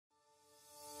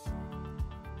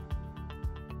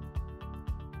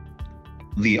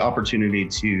the opportunity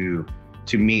to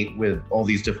meet with all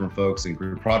these different folks in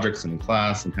group projects and in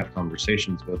class and have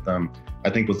conversations with them, I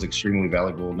think was extremely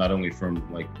valuable, not only from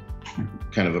like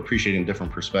kind of appreciating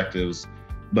different perspectives,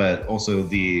 but also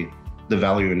the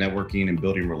value of networking and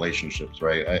building relationships,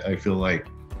 right? I feel like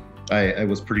I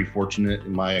was pretty fortunate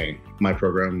in my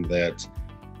program that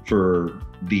for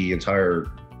the entire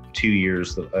 2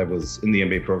 years that I was in the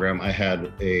MBA program, I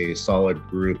had a solid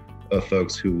group of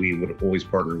folks who we would always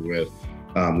partner with.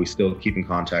 We still keep in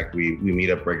contact. We meet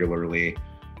up regularly.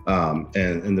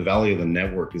 And the value of the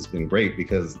network has been great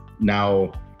because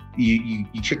now you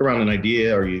kick around an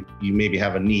idea or you maybe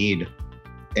have a need,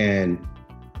 and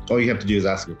all you have to do is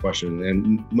ask a question,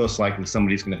 and most likely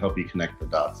somebody's going to help you connect the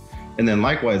dots. And then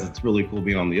likewise, it's really cool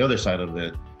being on the other side of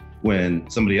it when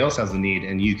somebody else has a need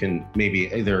and you can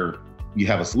maybe either you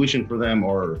have a solution for them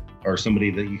or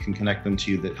somebody that you can connect them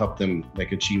to that help them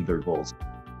like achieve their goals.